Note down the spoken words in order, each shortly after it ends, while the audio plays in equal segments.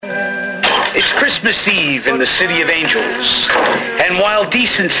It's Christmas Eve in the City of Angels, and while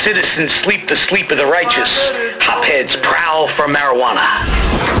decent citizens sleep the sleep of the righteous, hopheads prowl for marijuana.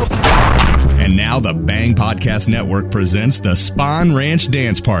 And now the Bang Podcast Network presents the Spawn Ranch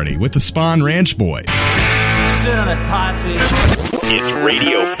Dance Party with the Spawn Ranch Boys. It's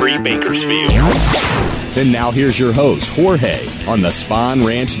Radio Free Bakersfield. And now here's your host, Jorge, on the Spawn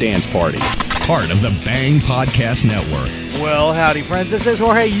Ranch Dance Party, part of the Bang Podcast Network. Well, howdy, friends. This is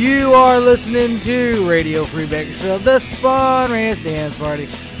Jorge. You are listening to Radio Free Bakersfield, the Spawn Ranch Dance Party.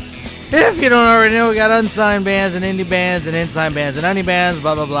 If you don't already know, we got unsigned bands and indie bands and unsigned bands and honey bands,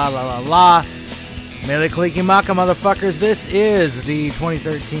 blah, blah, blah, blah, blah, blah. Mele Kaliki Maka, motherfuckers. This is the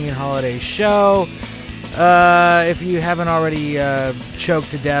 2013 holiday show. If you haven't already choked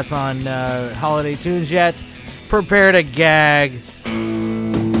to death on holiday tunes yet, prepare to gag.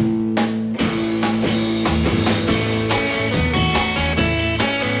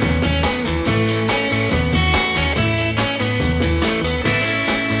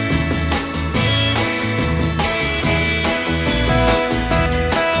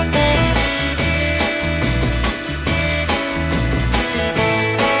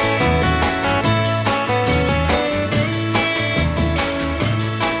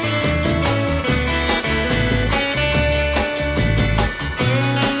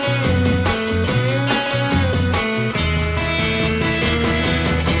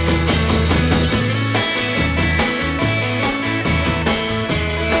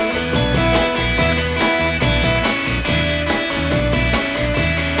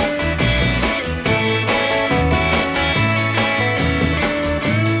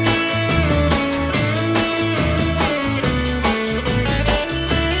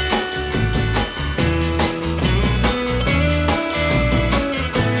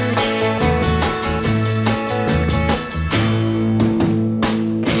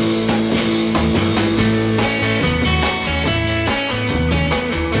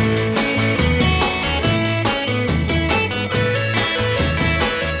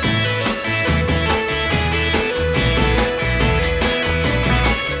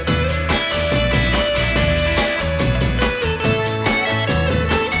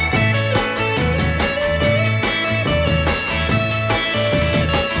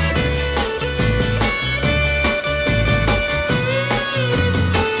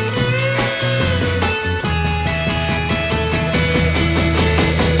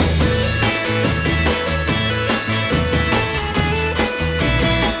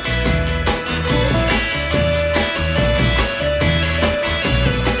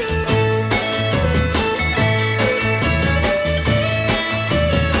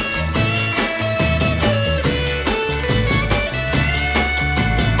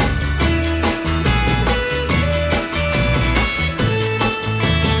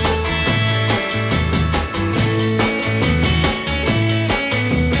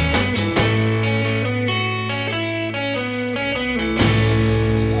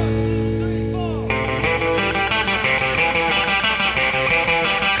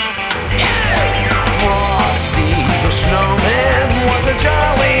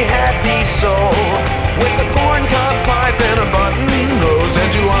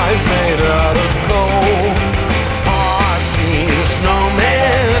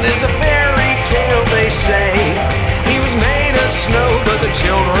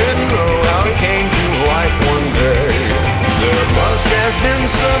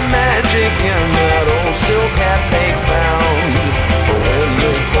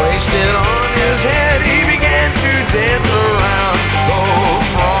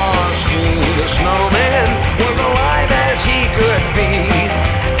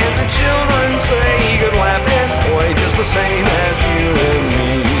 Same as you and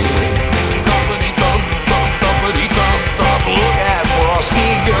me. Thumpity-thump, thump, thumpity-thump, thump. Look at Frosty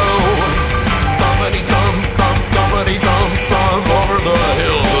go. Thumpity-thump, thump, thumpity-thump, thump. Over the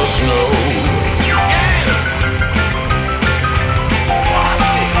hills of snow.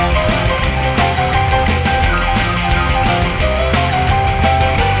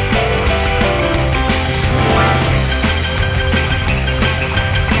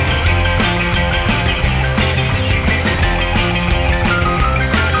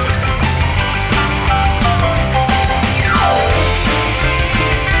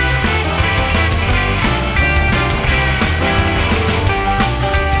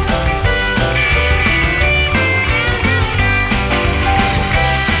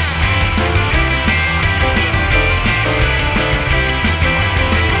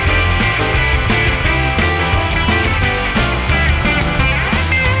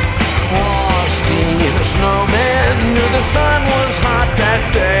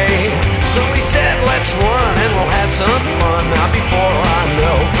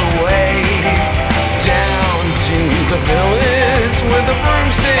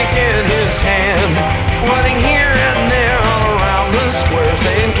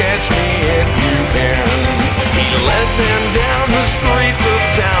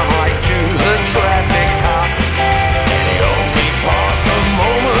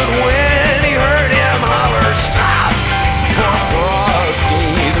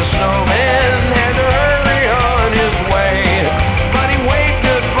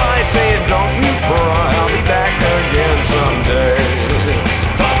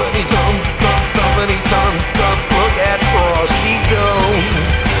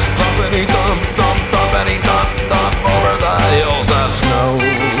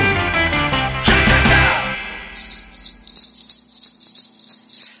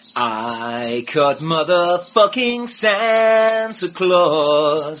 I caught motherfucking Santa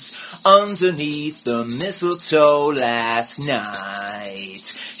Claus underneath the mistletoe last night.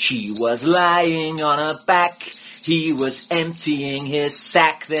 She was lying on her back. He was emptying his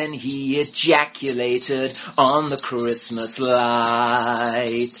sack. Then he ejaculated on the Christmas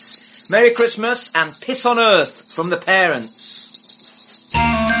light. Merry Christmas and piss on earth from the parents.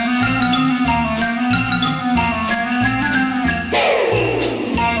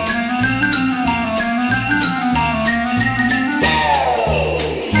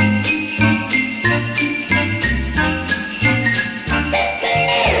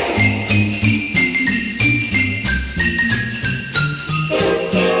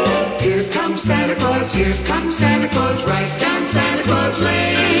 Here comes Santa Claus, right down Santa Claus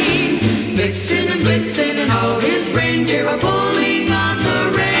Lane. Vixen and Blitzen and all his reindeer are pulling on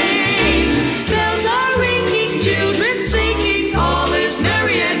the rein. Bells are ringing, children singing, all is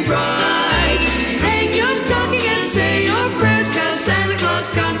merry and bright. Hang your stocking and say your prayers, 'cause Santa Claus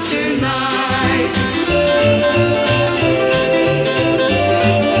comes tonight.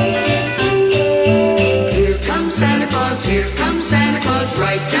 Here comes Santa Claus,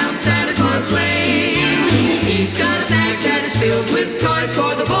 right down Santa Claus Lane. He's got a bag that is filled with toys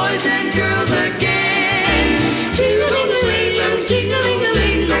for the boys and girls again. Jing-a-ling-a-ling,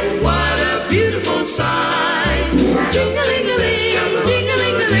 jing-a-ling-a-ling, oh, what a beautiful sight. Jing-a-ling-a-ling,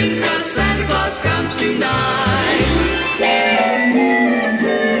 jing-a-ling-a-ling, 'cause Santa Claus comes tonight.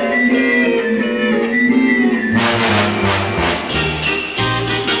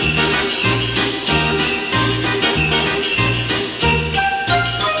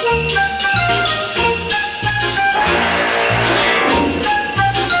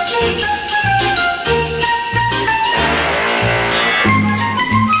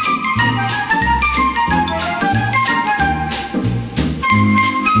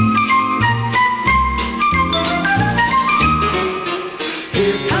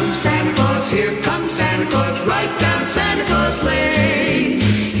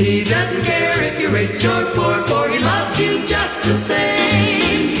 Rich or poor, for he loves you just the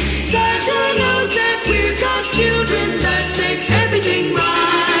same. Santa knows that we're God's children, that makes everything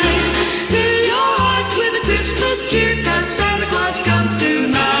right. Fill your hearts with a Christmas cheer, 'cause Santa Claus comes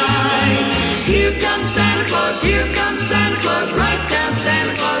tonight. Here comes Santa Claus, right down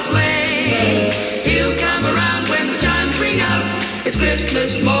Santa Claus Lane. He'll come around when the chimes ring out, it's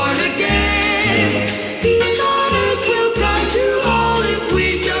Christmas morn again. Peace on earth will come to all if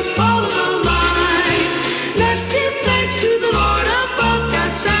we just follow the line. Let's give thanks to the Lord above,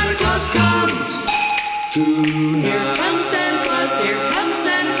 'cause Santa Claus comes tonight. Here comes Santa Claus,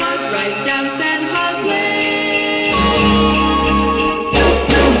 right down Santa Claus Lane.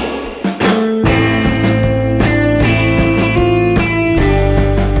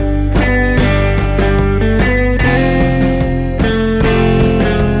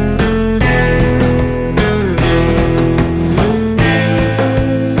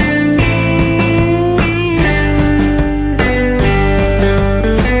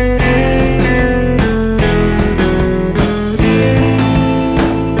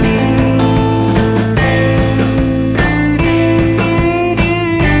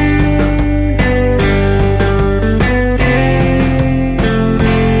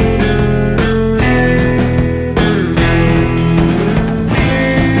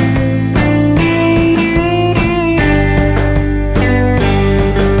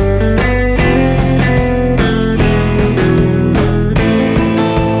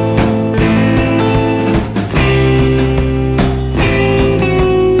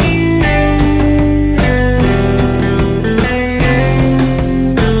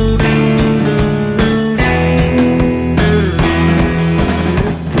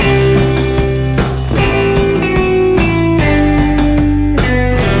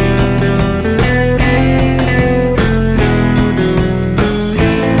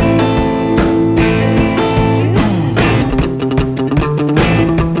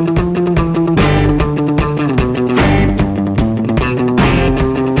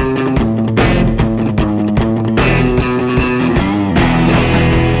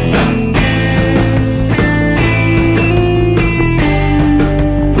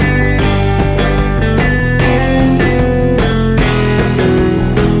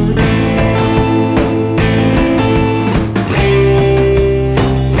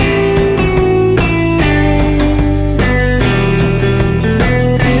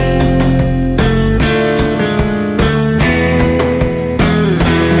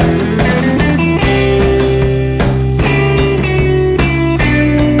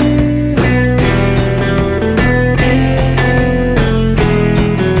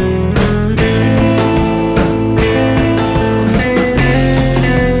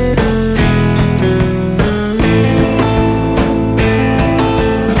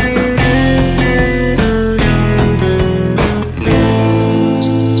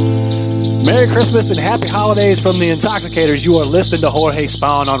 Christmas and Happy Holidays from the Intoxicators. You are listening to Jorge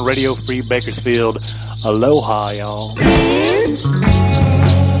Spawn on Radio Free Bakersfield. Aloha, y'all.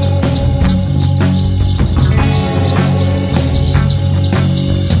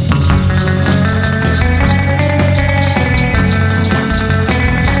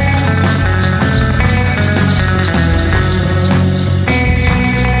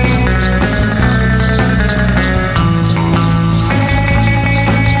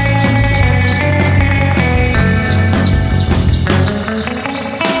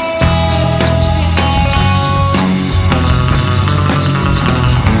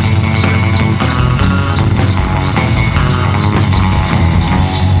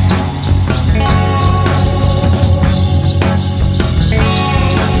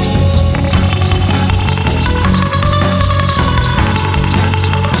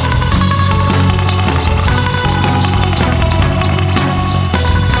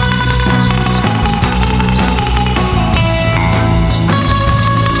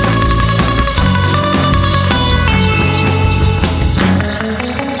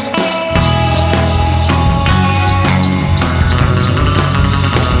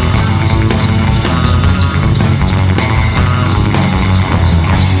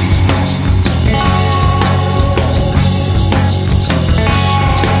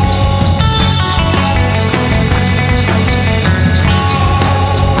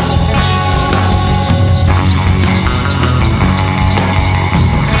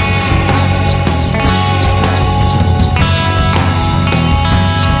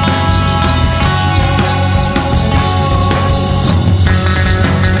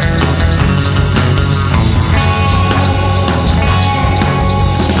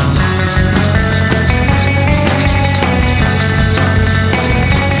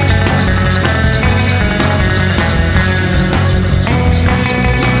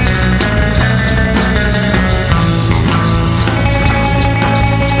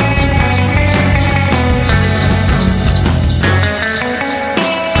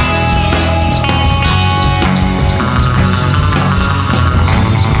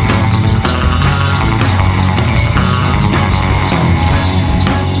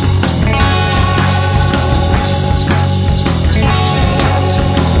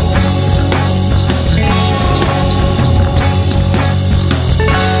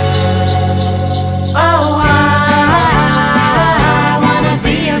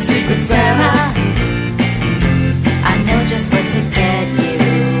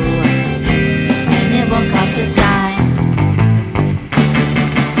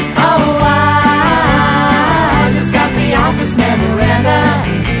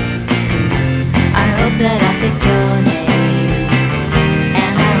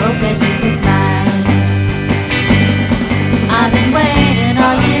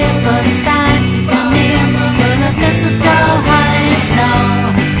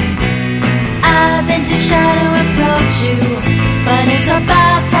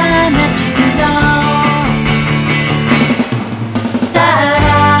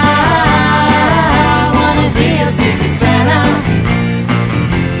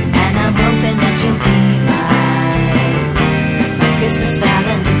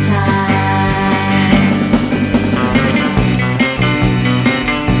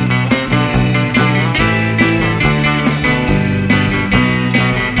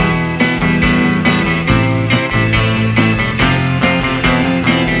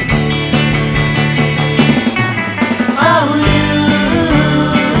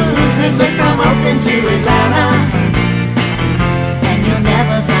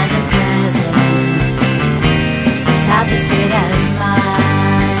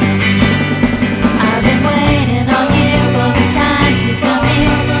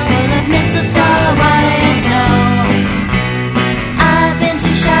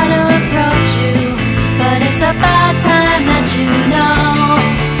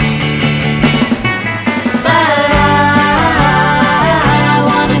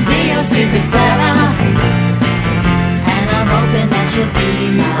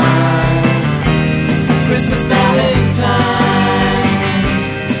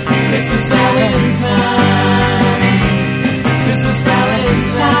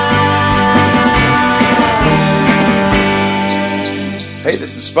 Hey,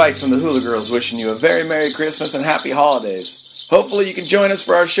 this is Spike from the Hula Girls wishing you a very Merry Christmas and Happy Holidays. Hopefully you can join us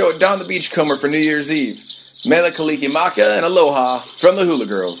for our show at Down the Beachcomber for New Year's Eve. Mele Kaliki Maka and Aloha from the Hula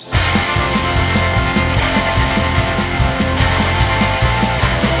Girls.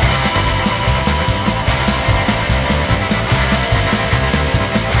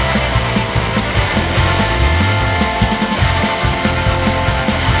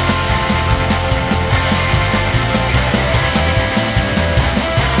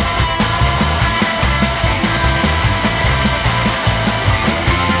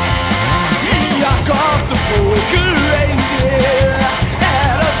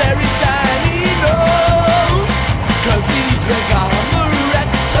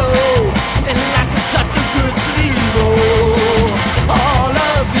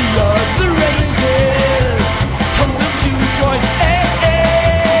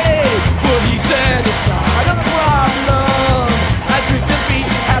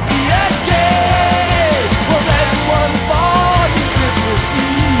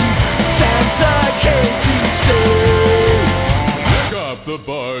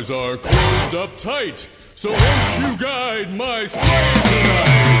 uptight, so won't you guide my sleigh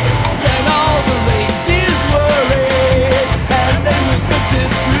tonight? Then all the reindeers worried, and they whispered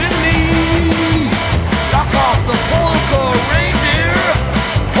discreetly, knock off the polka reindeer,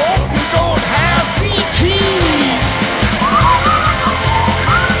 hope you don't have BTs.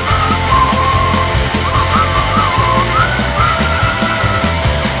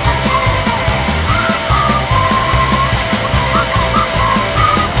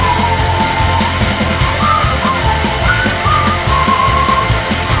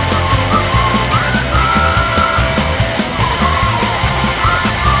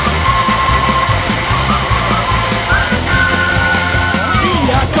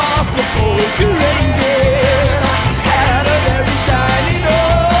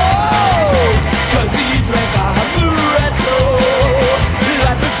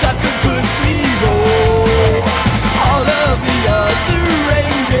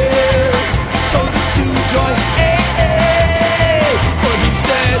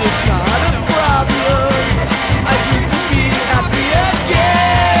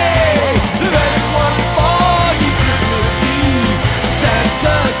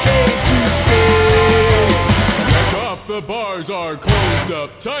 Are closed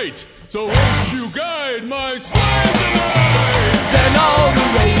up tight, so won't you guide my sleigh tonight? Then all the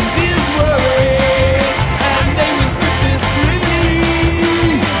reindeers worried, and they whispered discreetly,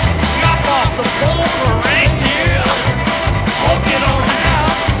 knock off the polka reindeer, hope you don't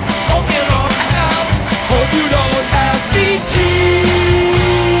have DT.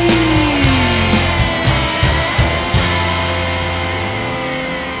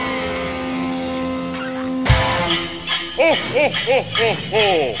 Ho, ho, ho, ho, ho!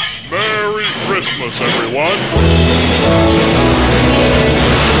 Merry Christmas, everyone!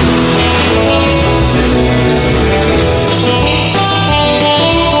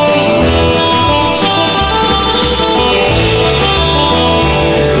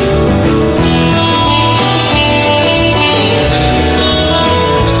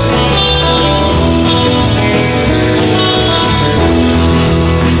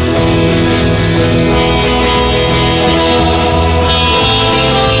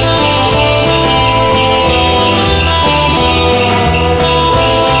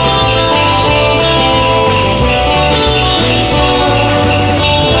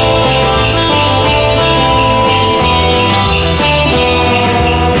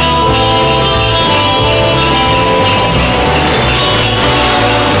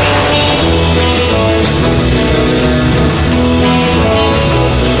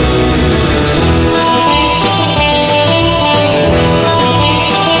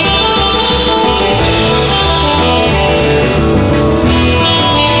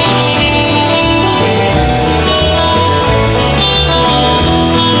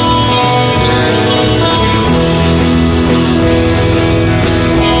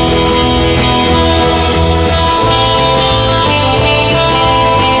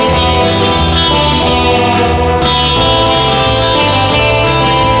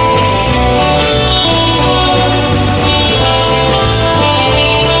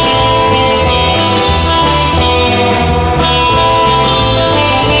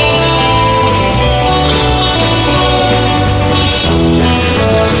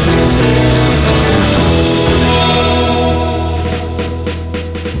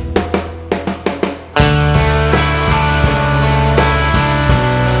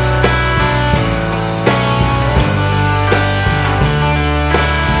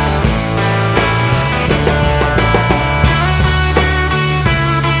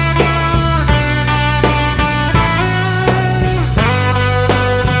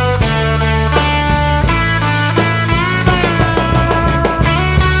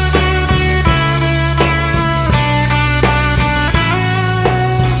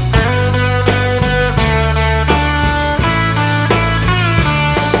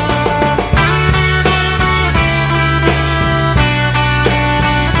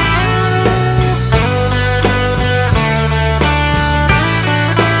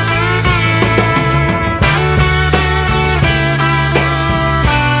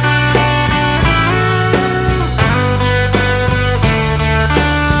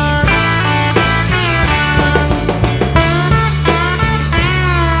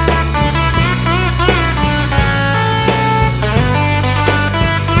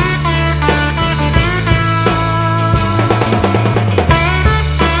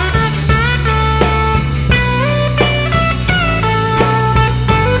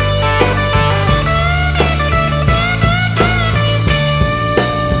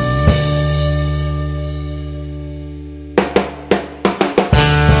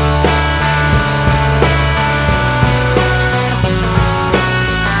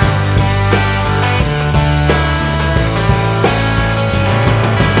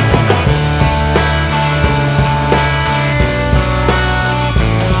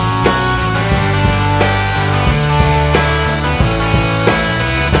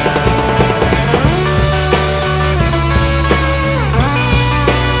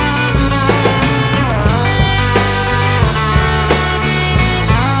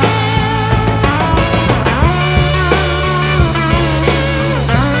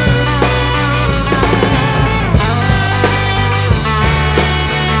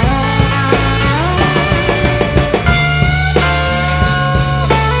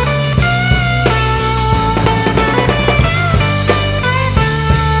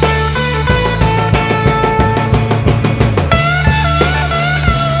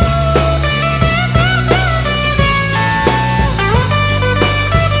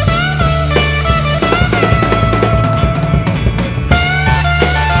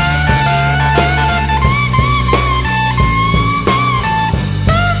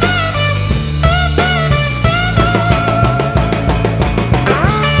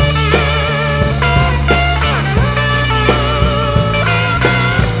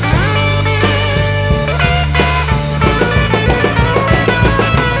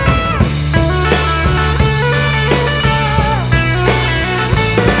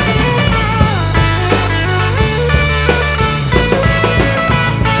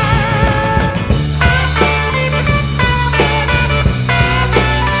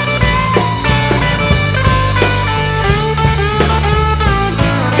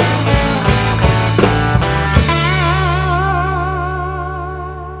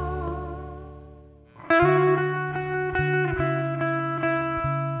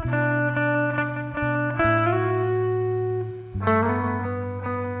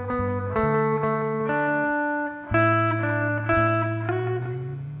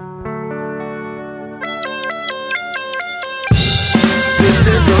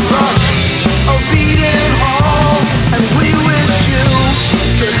 This is the luck of Eden Hall, and we wish you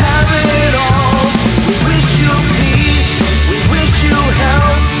could have it all. We wish you peace, we wish you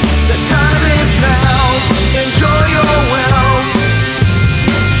health. The time is now, enjoy your wealth.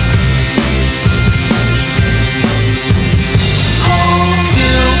 Hope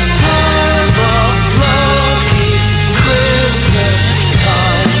you have a lucky Christmas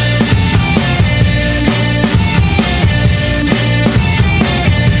time.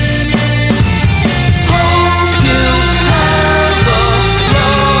 Hope you have a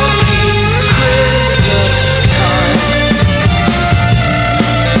lucky Christmas time.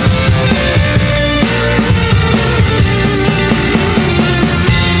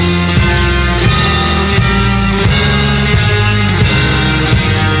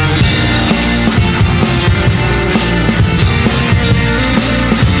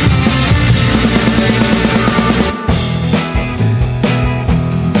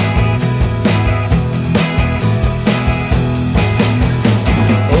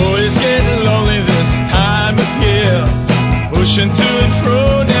 Oh, it's getting lonely this time of year. Pushing to and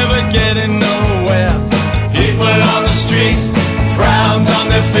fro, never getting nowhere. People on the streets, frowns on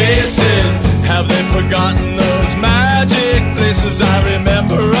their faces. Have they forgotten those magic places? I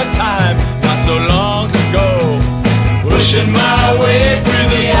remember a time not so long ago. Pushing my way through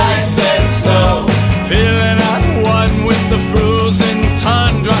the ice and snow. Feeling at one with the frozen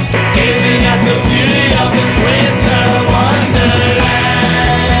tundra. Gazing at the beauty of this winter wonderland.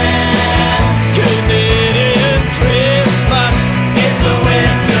 Canadian Christmas, it's a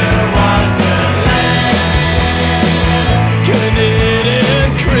winter wonderland. Canadian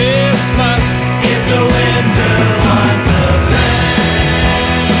Christmas, it's a winter wonderland.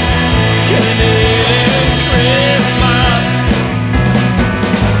 Canadian Christmas.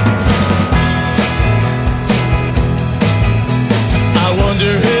 I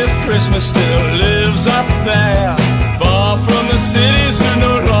wonder if Christmas still lives up there, far from the cities who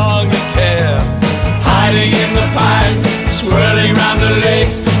no longer care. Hiding in the pines, swirling round the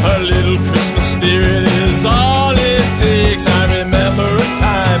lakes, a little Christmas spirit is all it takes. I remember a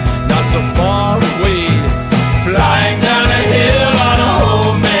time not so far away, flying down a hill on a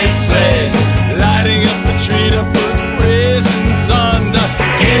homemade sleigh, lighting up the tree to put raisins under,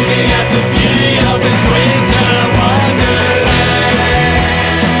 gazing at the beauty of his winter wonderland.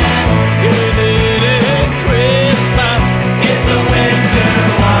 Canadian Christmas, it's a winter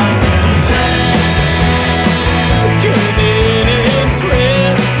wonderland. Canadian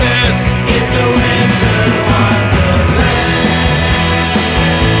Christmas, it's a winter wonderland.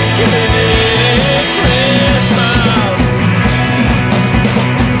 Canadian Christmas.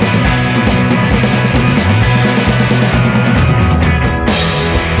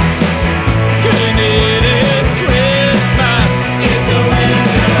 Canadian Christmas, it's a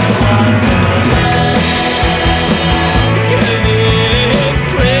winter wonderland. Canadian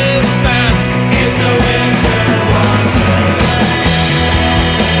Christmas, it's a winter wonderland.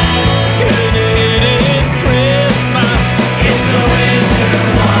 Canadian Christmas, it's a winter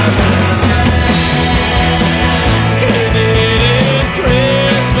wonderland. Canadian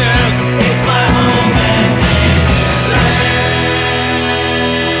Christmas, it's my home and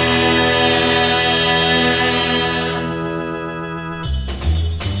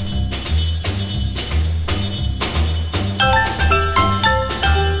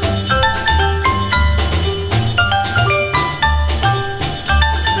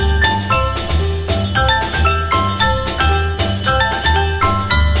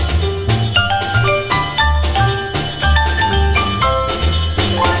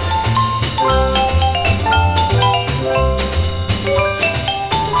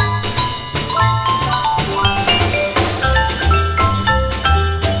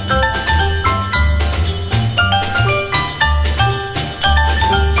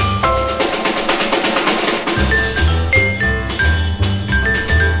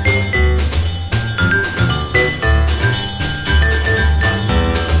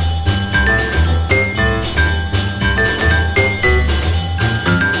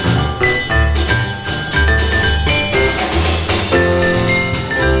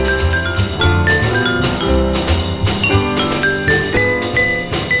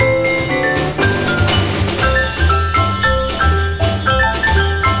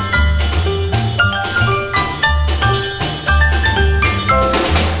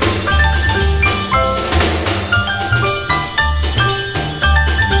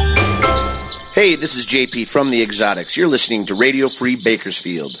Hey, this is JP from The Exotics. You're listening to Radio Free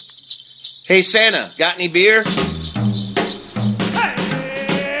Bakersfield. Hey, Santa, got any beer?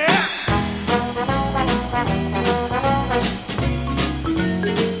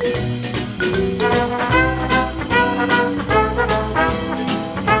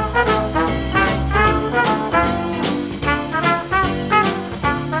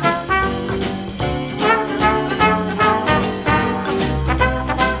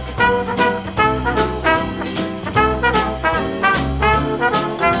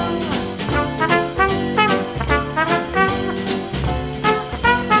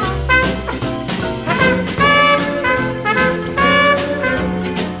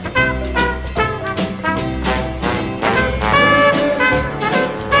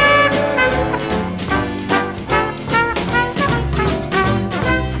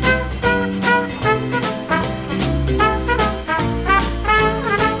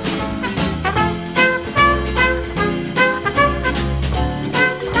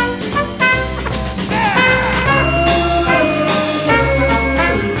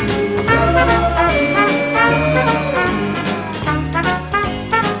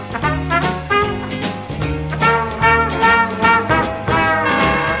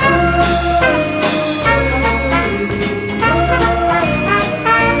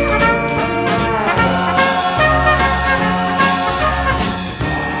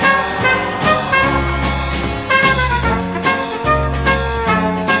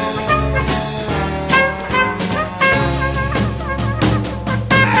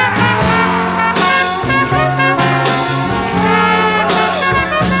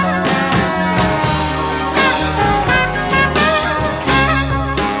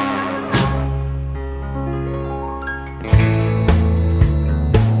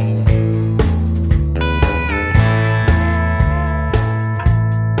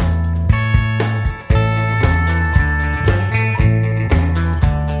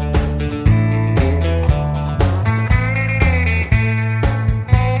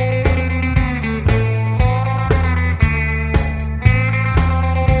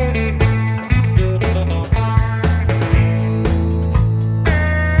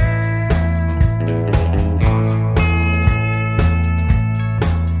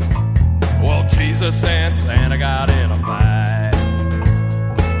 Jesus and Santa got in a fight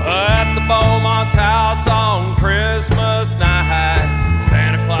at the Beaumont's house on Christmas night.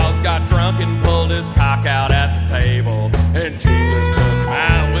 Santa Claus got drunk and pulled his cock out at the table, and Jesus took him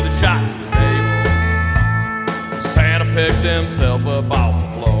out with a shot to the navel. Santa picked himself up off the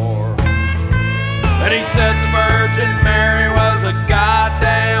floor, and he said the Virgin Mary was a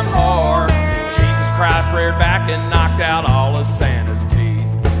goddamn whore. Jesus Christ reared back and knocked out all of Santa's teeth.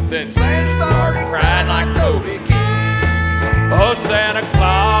 Then Santa started crying like Toby Keith. Oh, Santa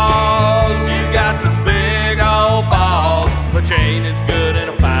Claus, you got some big old balls, but you ain't as good in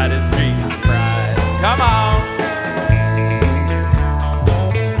a fight as Jesus Christ. Come on.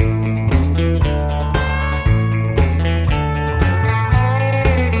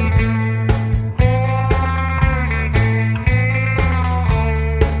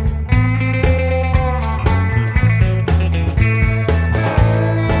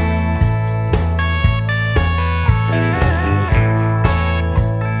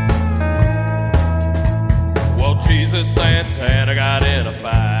 Jesus and Santa got in a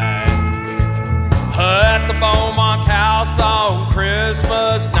fight at the Beaumont's house on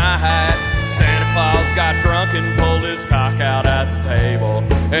Christmas night. Santa Claus got drunk and pulled his cock out at the table,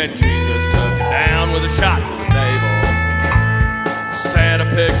 and Jesus took it down with a shot to the navel. Santa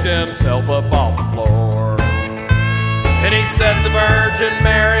picked himself up off the floor, and he said the Virgin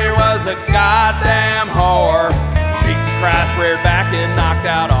Mary was a goddamn whore. Jesus Christ reared back and knocked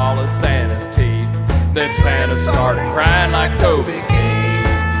out all of Santa's teeth. Then Santa started crying like Toby Keith.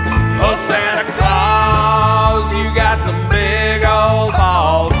 Oh, Santa Claus, you got some big old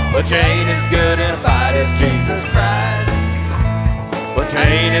balls, but you ain't as good in a fight as Jesus Christ. But you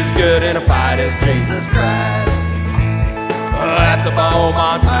ain't as good in a fight as Jesus Christ. At the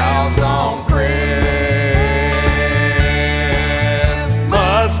Beaumont's house on Christmas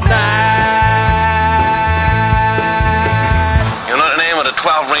night. You know the name of the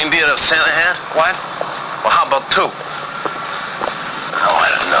 12 reindeer that Santa had? What? Well, how about 2? Oh,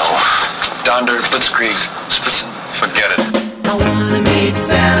 I don't know. Donder, Blitzkrieg, Spitzen, forget it. I wanna meet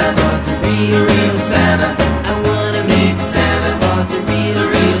Santa Claus, a real, real Santa. I wanna meet Santa Claus, a real,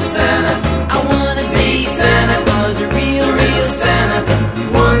 real Santa. I wanna see Santa Claus, a real, real Santa. He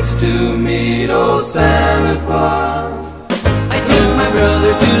wants to meet old Santa Claus. I took my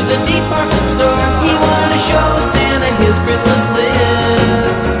brother to the department store. He wanted to show Santa his Christmas list.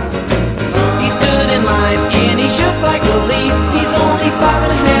 He stood in line and he shook like a leaf. He's only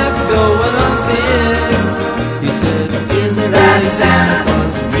 5.5 going on 6. He said, is it really Santa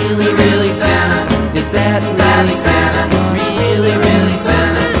Claus? Really, really Santa? Is that really Santa? Really, really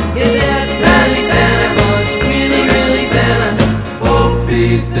Santa? Is that really Santa Claus? Really, really Santa? Hope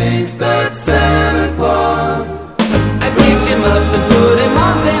he thinks that's Santa Claus. I picked him up and put him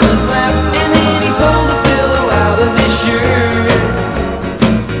on Santa's lap, and then he pulled the pillow out of his shirt.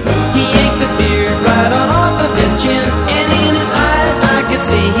 He yanked the beard right on off of his chin, and in his eyes I could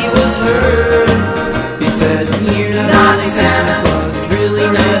see he was hurt. He said, you're naughty Santa Claus, you're really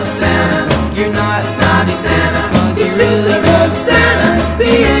not Santa. You're not naughty Santa Claus, you're really not Santa.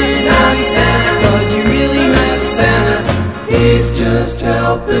 You're naughty Santa Claus, you're really not Santa. He's just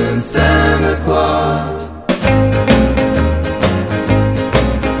helping Santa Claus.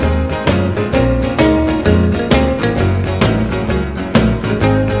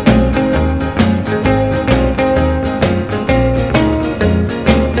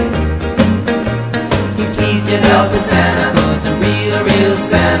 Helping Santa Claus, a real, real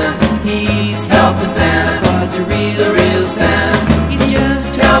Santa. He's helping Santa Claus, a real, real Santa. He's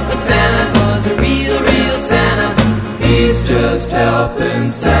just helping Santa Claus, a real, real Santa. He's just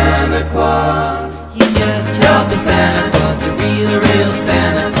helping Santa Claus. He's just helping Santa Claus, a real, real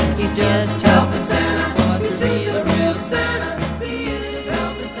Santa. He's just helping Santa Claus, a real, real Santa. He's just helping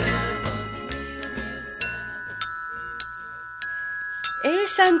Santa Claus, a real, real Santa. Hey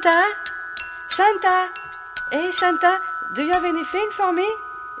Santa, Santa. Hey Santa, do you have anything for me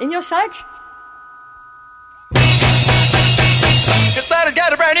in your sack? Santa's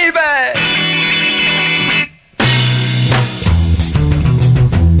got a brand new bag.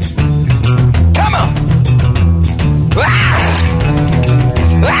 Come on.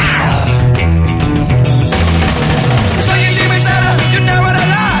 Suck it to me, Santa, you know what I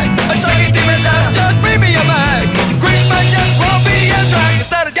like. Suck it to me, Santa, just bring me a bag. Christmas just won't be as right.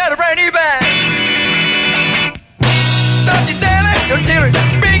 Santa's got a brand new bag. Your children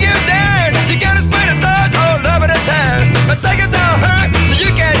bring you down. You gotta spray the stars all over the town. My seconds all hurt, so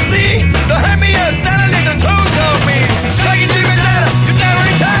you can't see the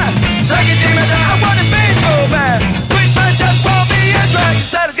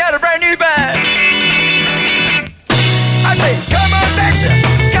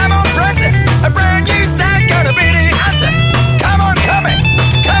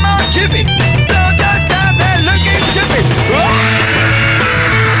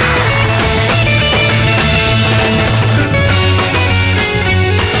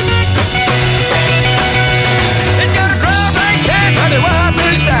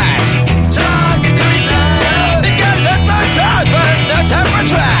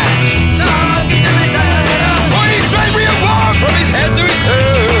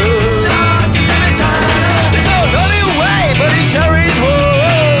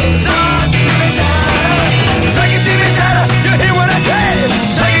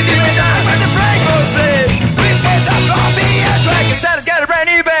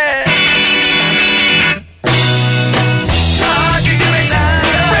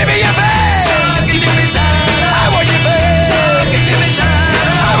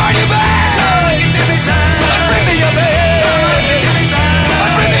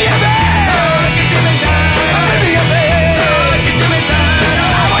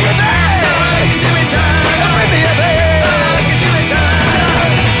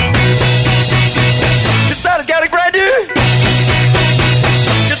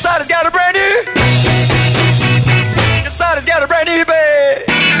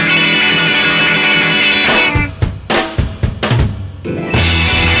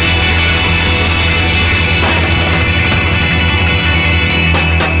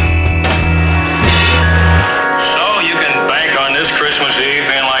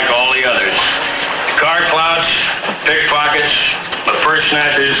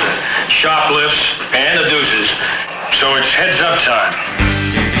shoplifts, and the deuces. So it's heads up time.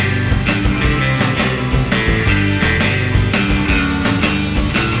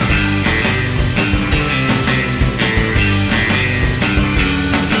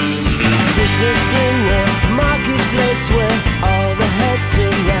 Christmas in the marketplace where all the heads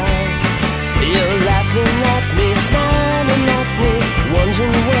turn round. You're laughing at me, smiling at me,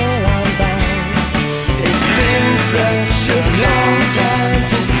 wondering where I'm bound. It's been such a long time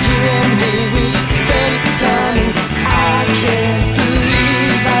since you and me we spent time, and I can't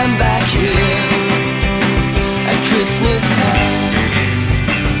believe I'm back here at Christmas time.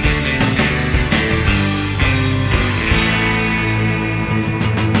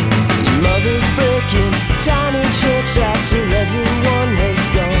 Mother's breaking down in church after everyone has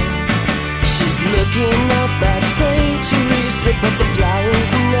gone. She's looking up at St. Teresa, but the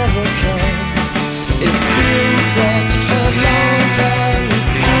flowers never come. It's been such a long time,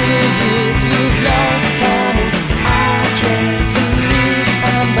 all the years we've lost time, and I can't believe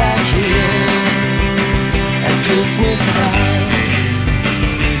I'm back here at Christmas time.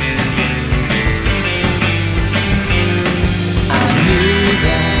 I knew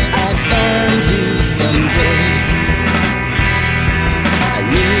that I'd find you someday. I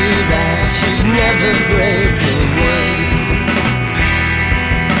knew that you'd never break away.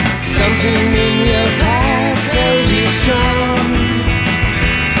 Something in your past held you strong.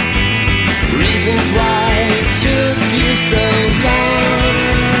 Reasons why it took you so long.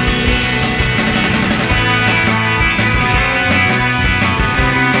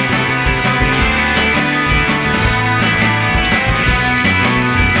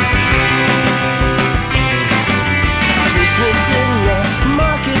 Christmas in the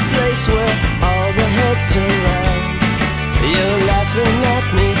marketplace where all the heads turn round. You're laughing at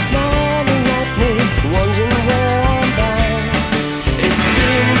me, smiling at me, wondering where I'm bound. It's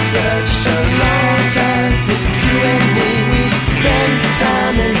been such a long time since you and me we spent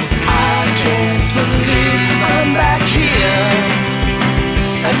time, and I can't believe I'm back here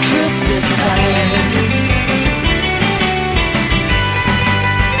at Christmas time.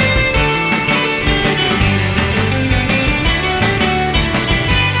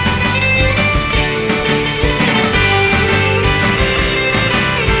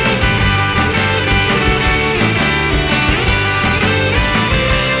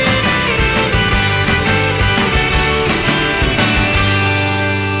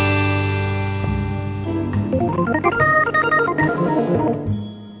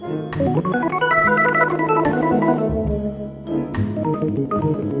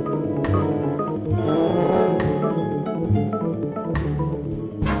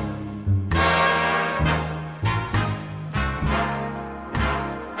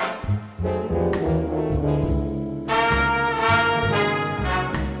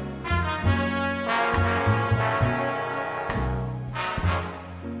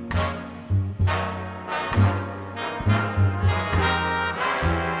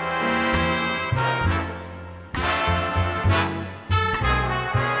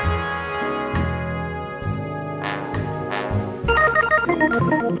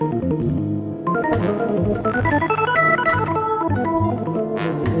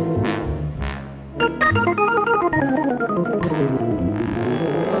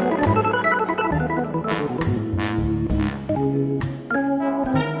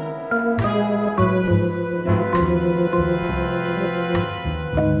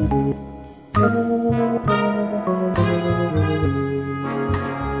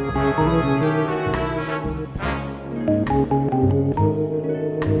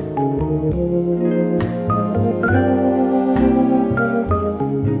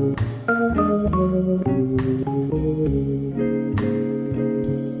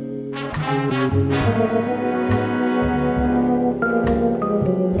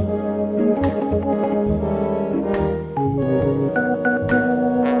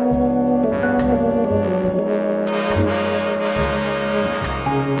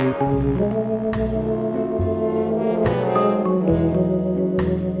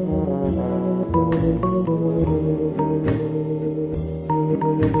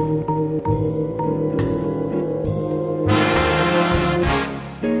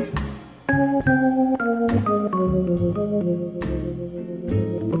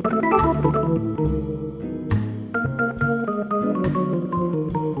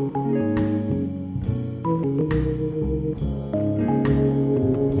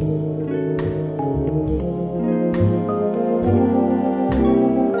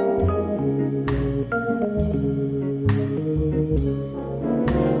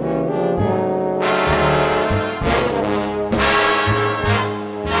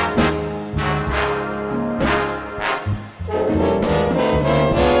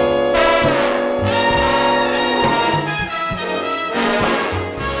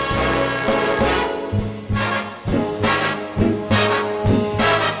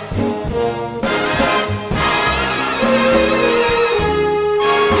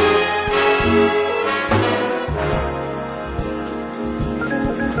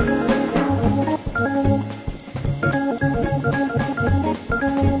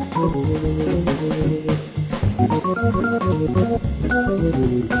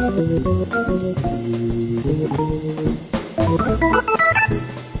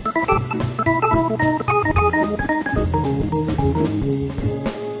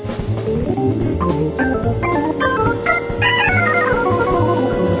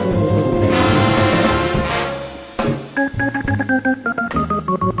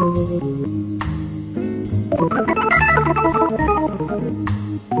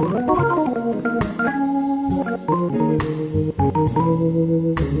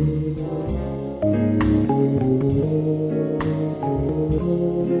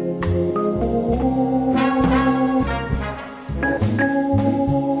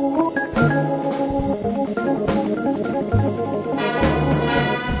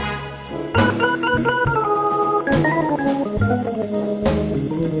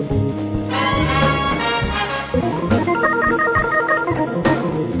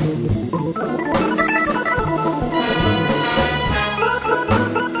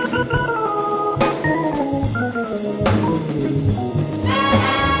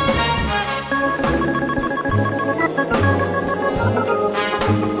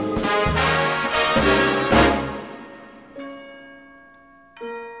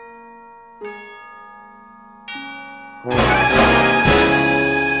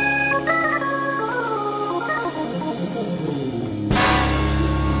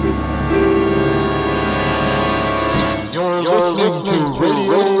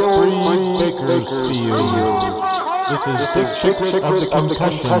 This is Big Secret of the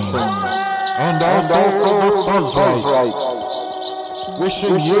Concussion, and also the Fuzz Right.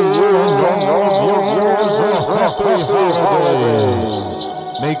 Wishing you and all of your viewers a happy holidays.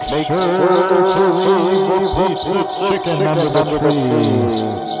 Make sure to leave a piece of chicken under the tree.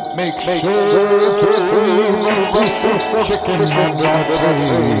 Make sure to leave a piece of chicken under the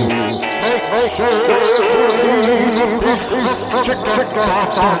tree. Make sure to leave a piece of chicken under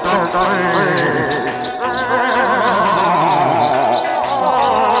the tree.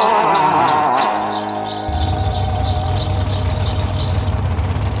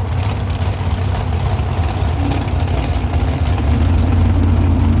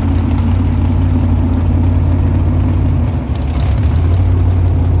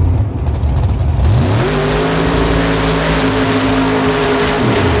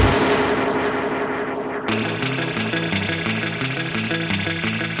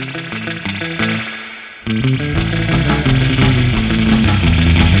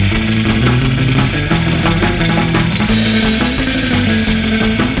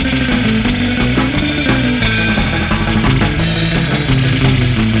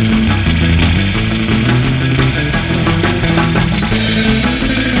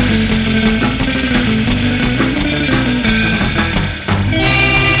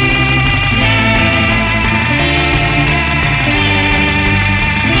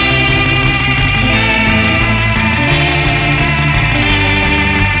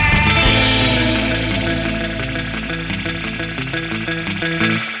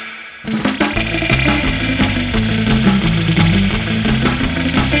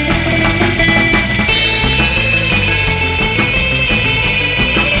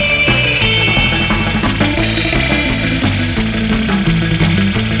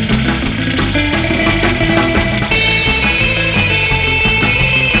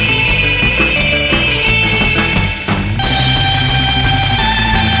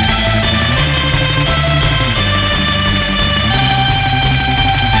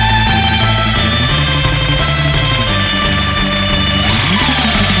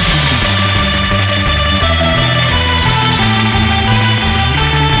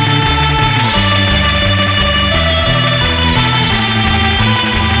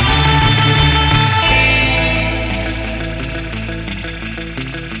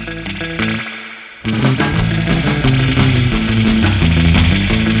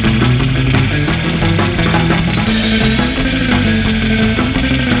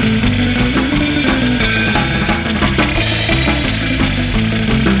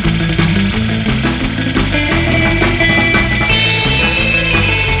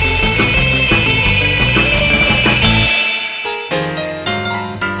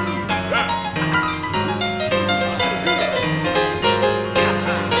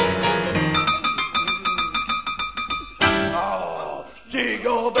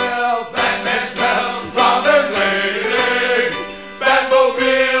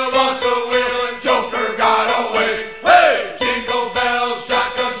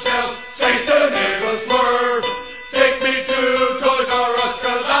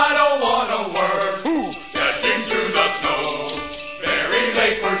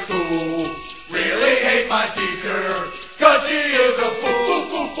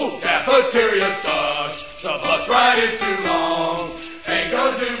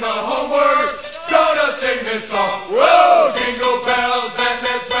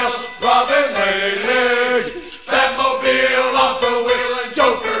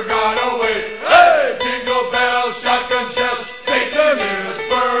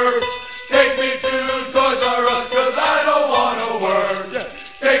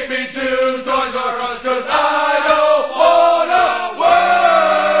 Take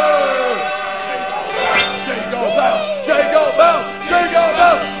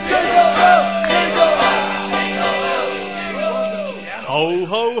Ho,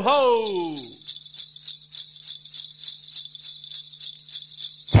 ho, ho!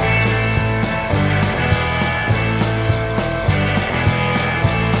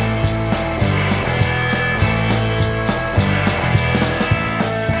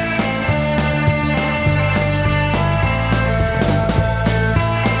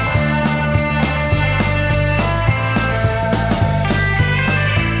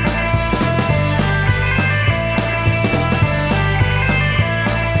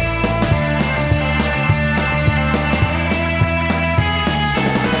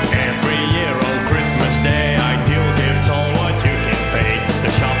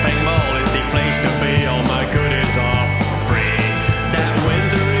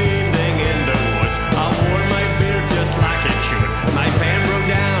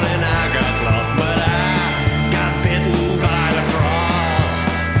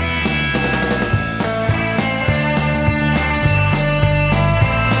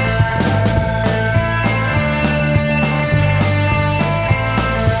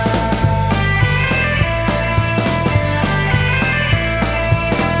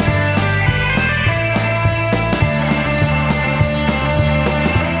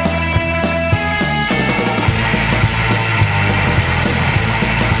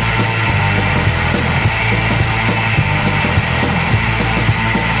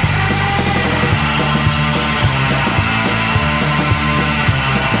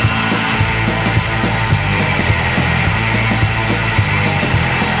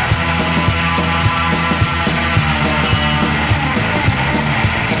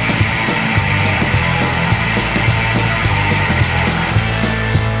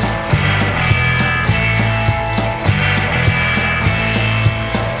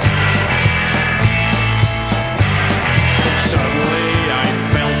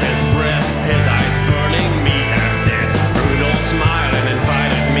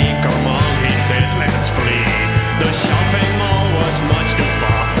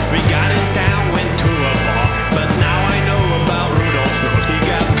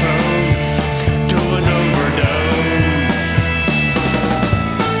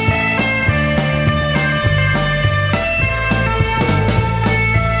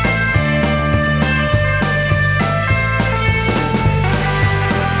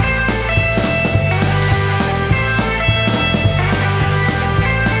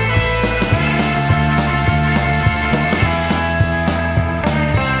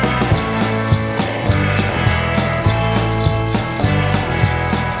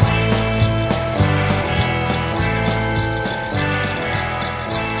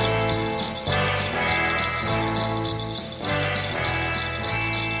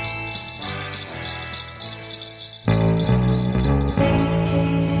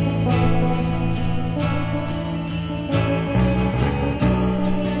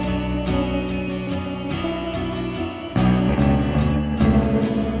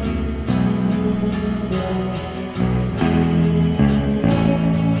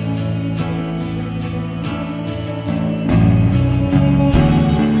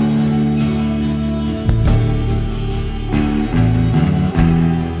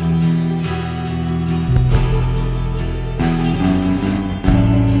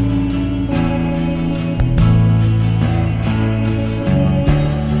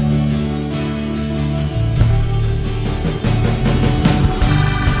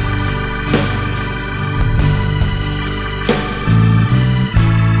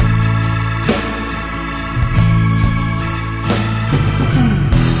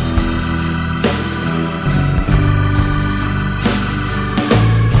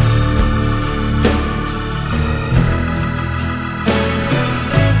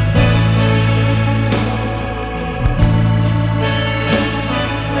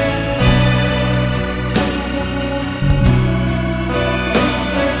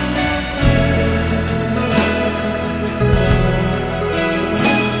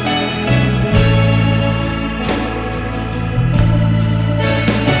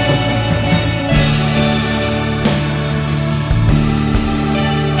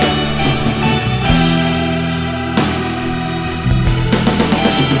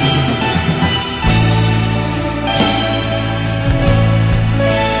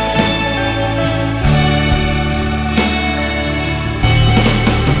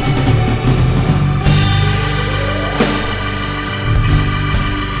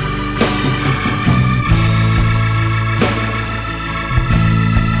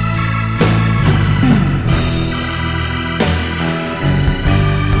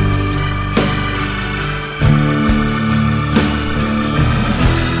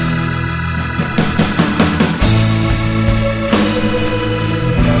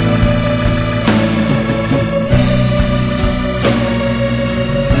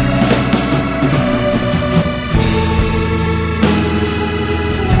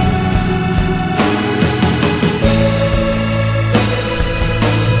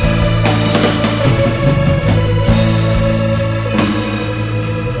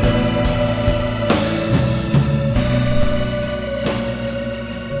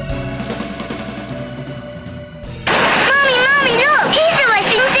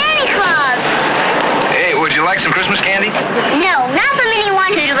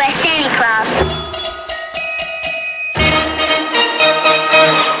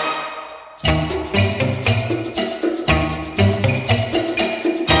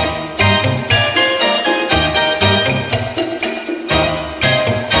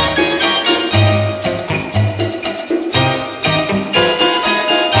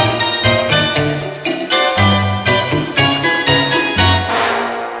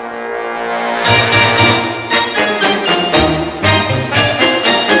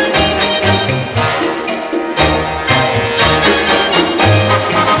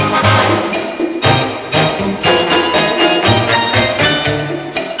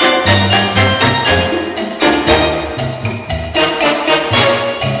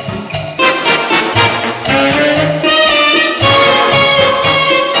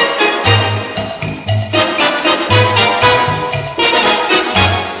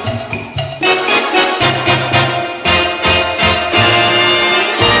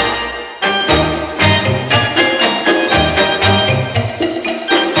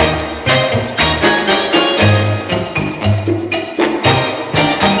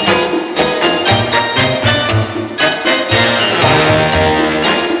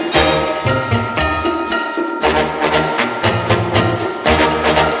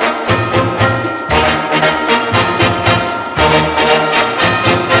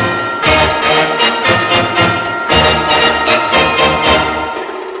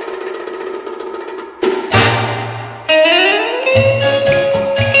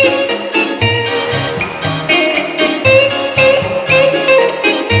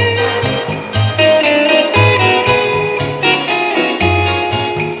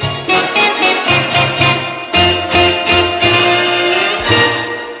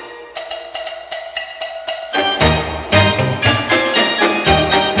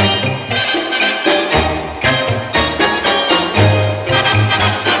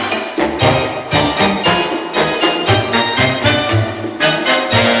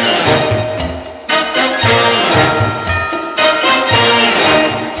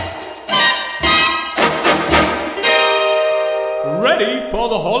 for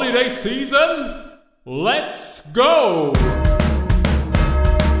the holiday season? Let's go!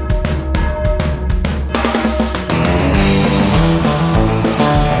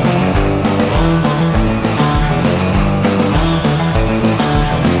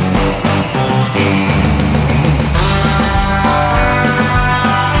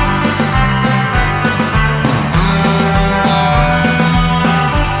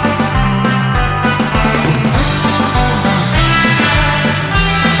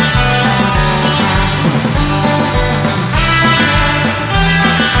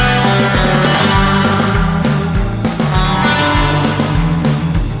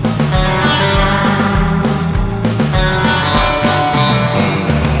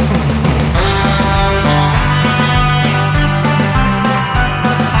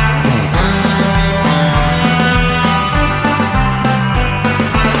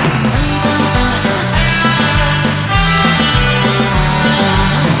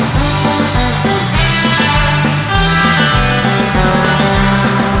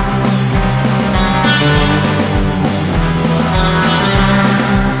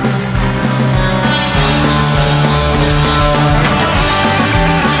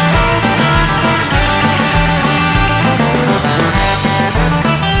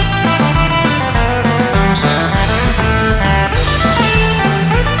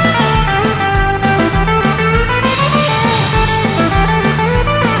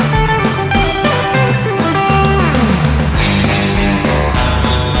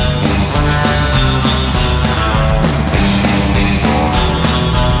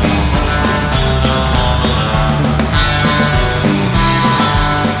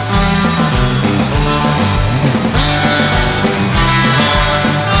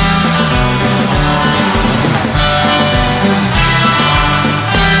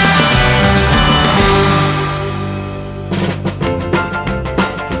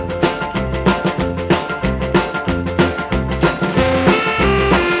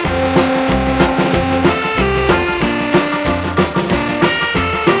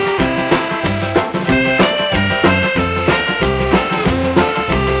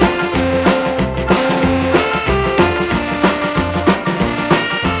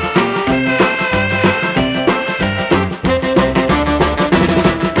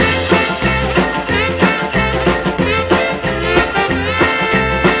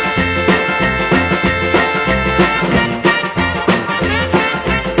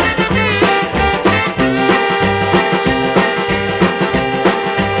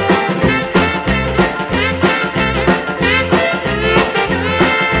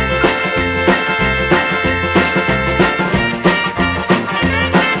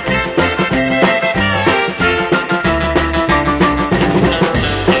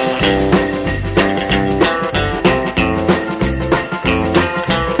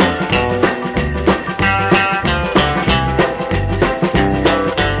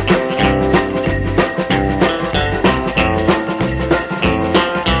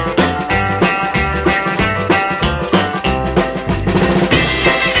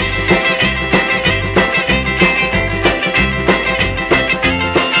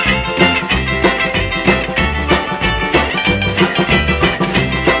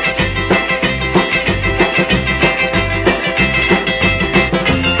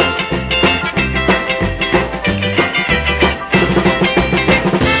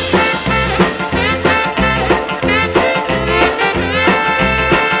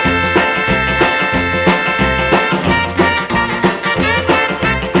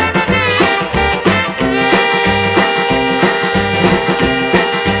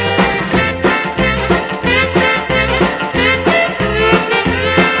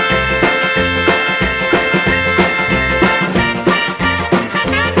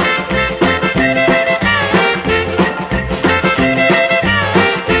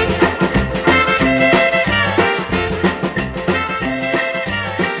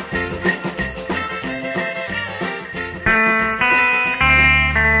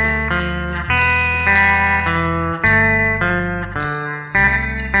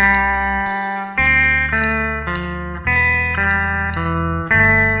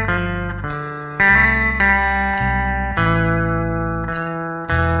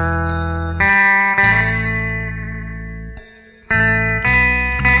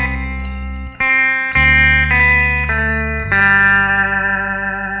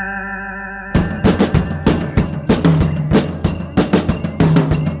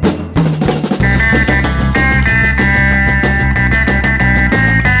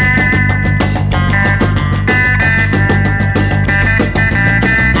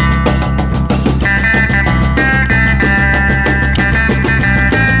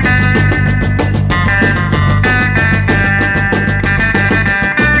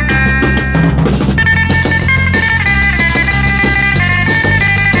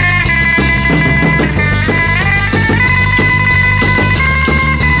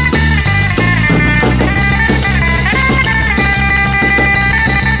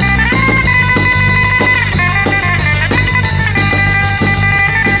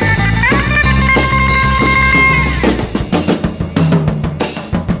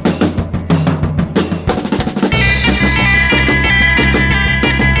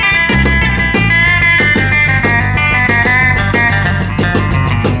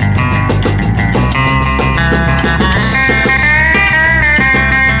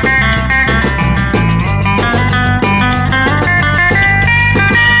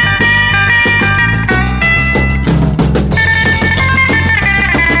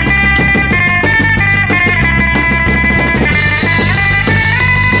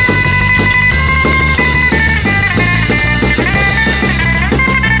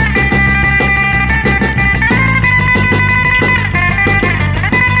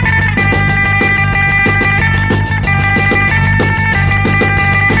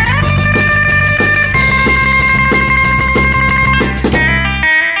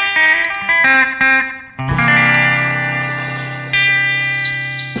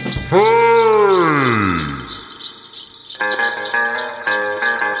 This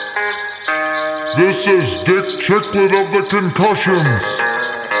is Dick Chiclet of the Concussions.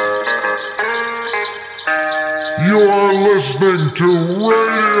 You are listening to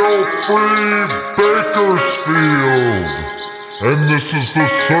Radio Free Bakersfield. And this is the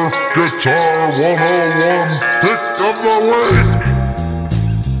Surf Guitar 101 Pick of the Week.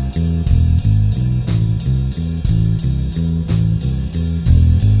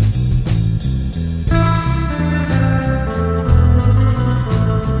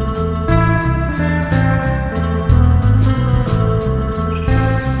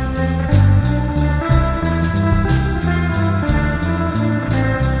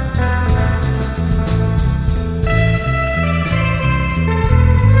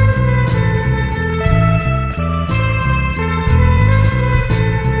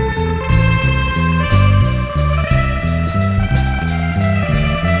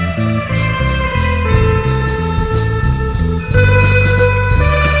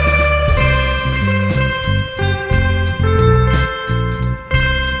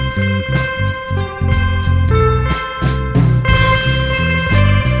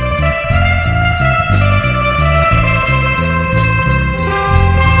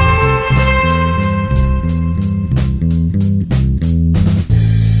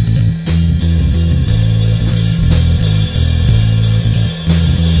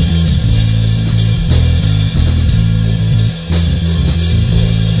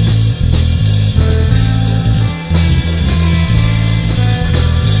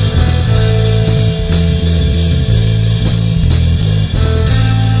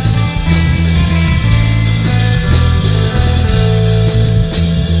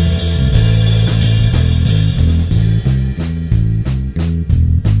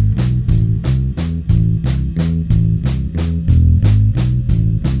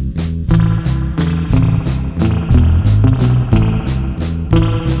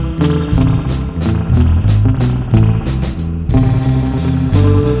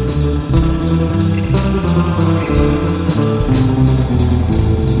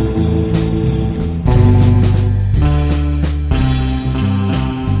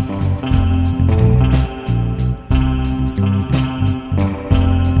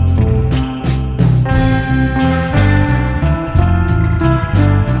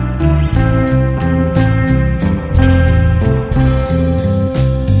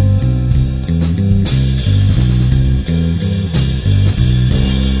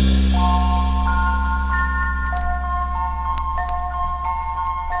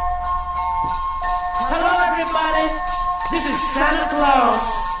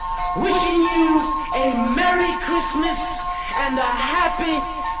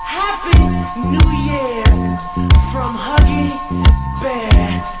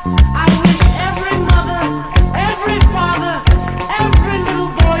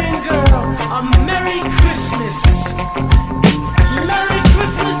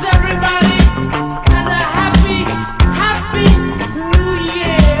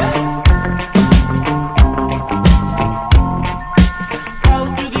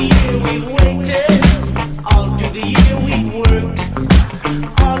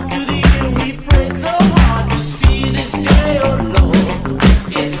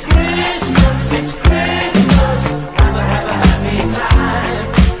 It's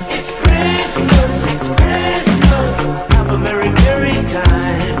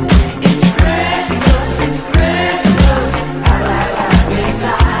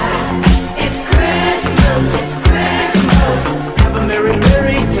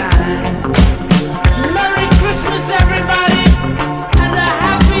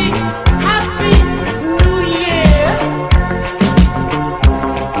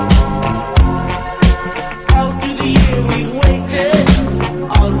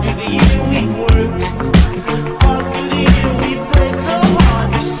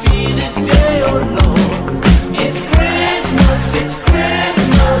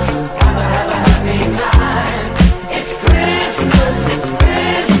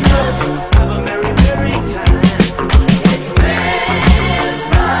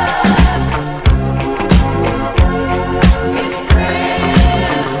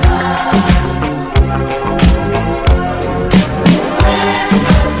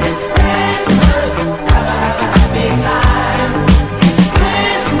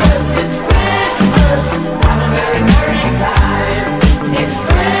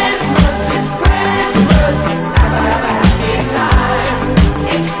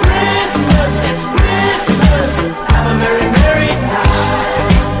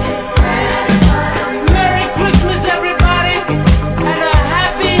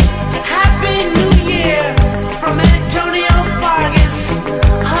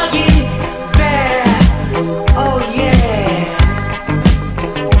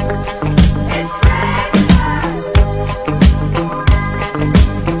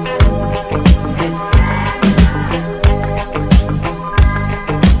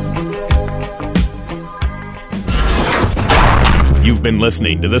You've been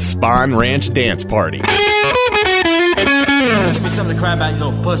listening to the Spawn Ranch Dance Party. Give me something to cry about, you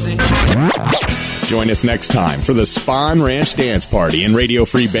little pussy. Join us next time for the Spawn Ranch Dance Party in Radio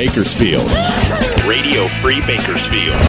Free Bakersfield. Radio Free Bakersfield.